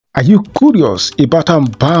Are you curious about how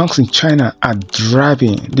banks in China are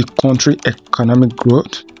driving the country's economic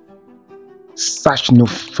growth? Search no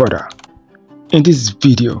further. In this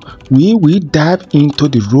video, we will dive into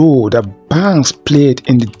the role that banks played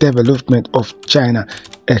in the development of China's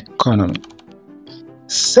economy.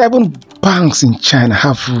 7 banks in China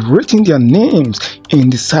have written their names in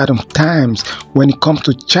the Southern Times when it comes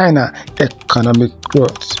to China's economic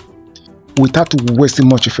growth. Without wasting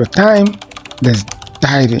much of your time, let's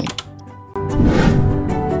dive in.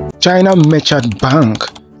 China Merchants Bank,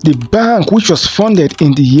 the bank which was founded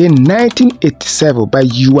in the year 1987 by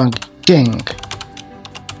Yuan Geng,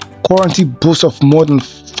 currently boasts of more than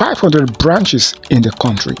 500 branches in the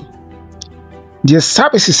country. Their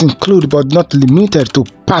services include but not limited to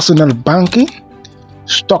personal banking,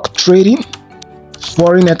 stock trading,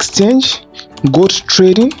 foreign exchange, gold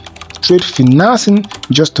trading, trade financing,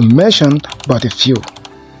 just to mention but a few.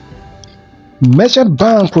 Merchant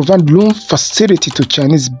Bank provides loan facility to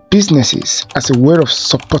Chinese businesses as a way of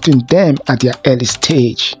supporting them at their early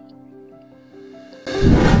stage.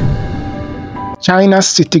 China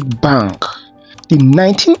CITIC Bank, the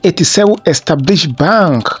 1987 established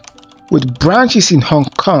bank with branches in Hong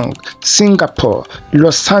Kong, Singapore,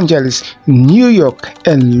 Los Angeles, New York,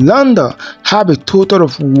 and London, have a total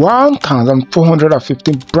of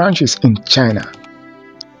 1,415 branches in China.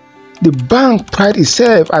 The bank prides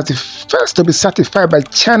itself as the first to be certified by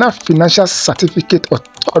China Financial Certificate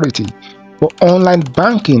Authority for online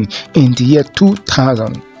banking in the year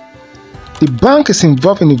 2000. The bank is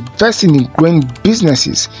involved in investing in growing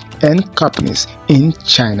businesses and companies in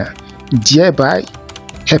China, thereby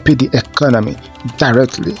helping the economy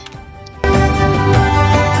directly.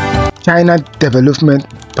 China Development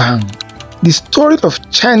Bank. The story of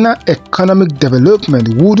China economic development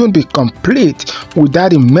wouldn't be complete without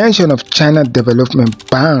the mention of China Development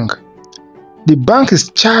Bank. The bank is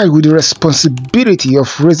charged with the responsibility of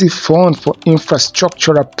raising funds for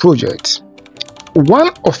infrastructural projects. One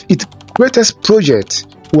of its greatest projects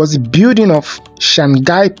was the building of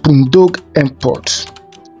Shanghai Pudong Airport.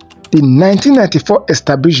 The 1994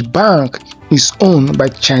 established bank is owned by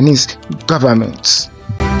Chinese government.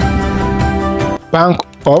 Bank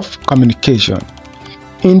of Communication.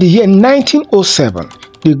 In the year 1907,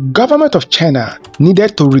 the government of China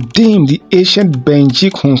needed to redeem the ancient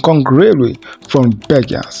Beijing-Hong Kong Railway from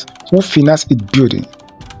Belgians who financed its building,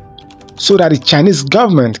 so that the Chinese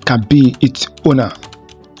government can be its owner.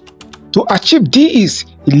 To achieve this,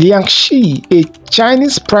 Liang Xi, a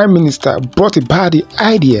Chinese prime minister, brought about the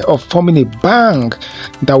idea of forming a bank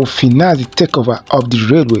that would finance the takeover of the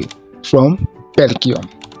railway from Belgium.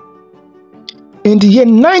 In the year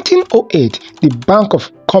 1908, the Bank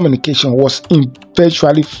of Communication was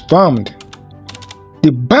eventually formed.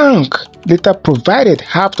 The bank later provided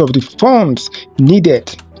half of the funds needed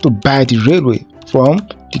to buy the railway from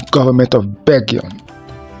the government of Belgium.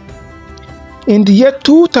 In the year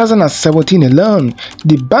 2017 alone,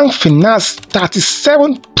 the bank financed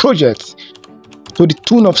 37 projects to the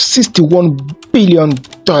tune of $61 billion.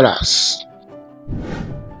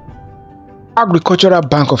 Agricultural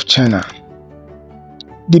Bank of China.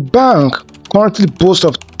 The bank currently boasts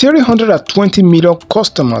of 320 million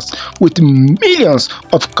customers with millions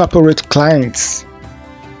of corporate clients.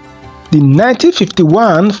 The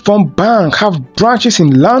 1951 formed bank have branches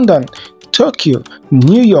in London, Tokyo,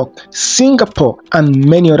 New York, Singapore, and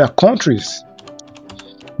many other countries.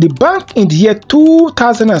 The bank in the year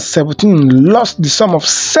 2017 lost the sum of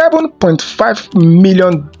 $7.5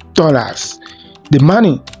 million. The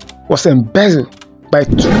money was embezzled by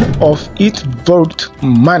 2 of its vault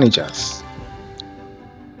managers.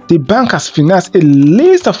 The bank has financed a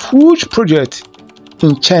list of huge projects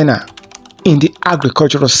in China in the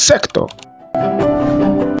agricultural sector.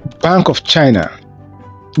 Bank of China.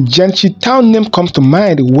 Zhengqitao name comes to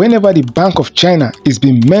mind whenever the Bank of China is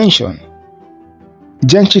being mentioned.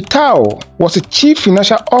 Zhengqitao was the chief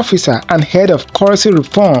financial officer and head of currency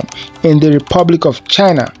reform in the Republic of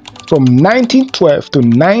China from 1912 to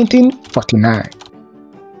 1949.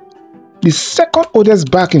 The second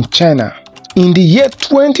oldest bank in China. In the year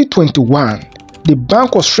 2021, the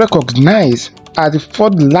bank was recognized as the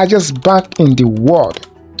 4th largest bank in the world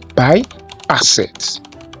by assets.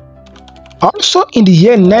 Also in the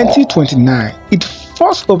year 1929, its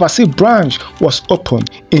first overseas branch was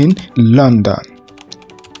opened in London.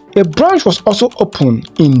 A branch was also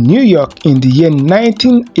opened in New York in the year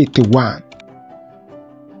 1981.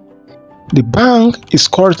 The bank is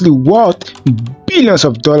currently worth billions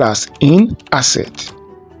of dollars in assets.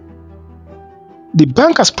 The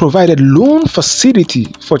bank has provided loan facility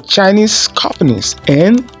for Chinese companies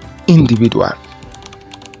and individuals,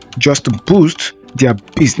 just to boost their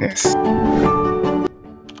business.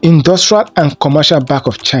 Industrial and Commercial Bank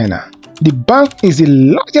of China. The bank is the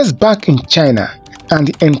largest bank in China and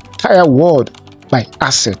the entire world by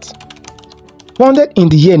assets. Founded in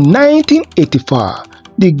the year 1984,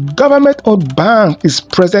 the government-owned bank is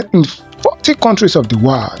present in 40 countries of the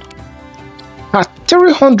world. Has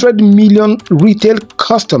 300 million retail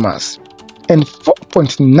customers and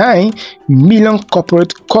 4.9 million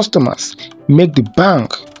corporate customers make the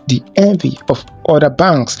bank the envy of other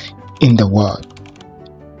banks in the world.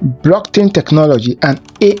 Blockchain technology and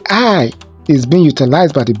AI is being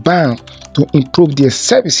utilized by the bank to improve their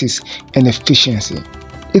services and efficiency.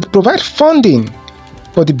 It provides funding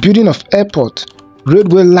for the building of airports,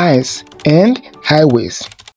 railway lines, and highways.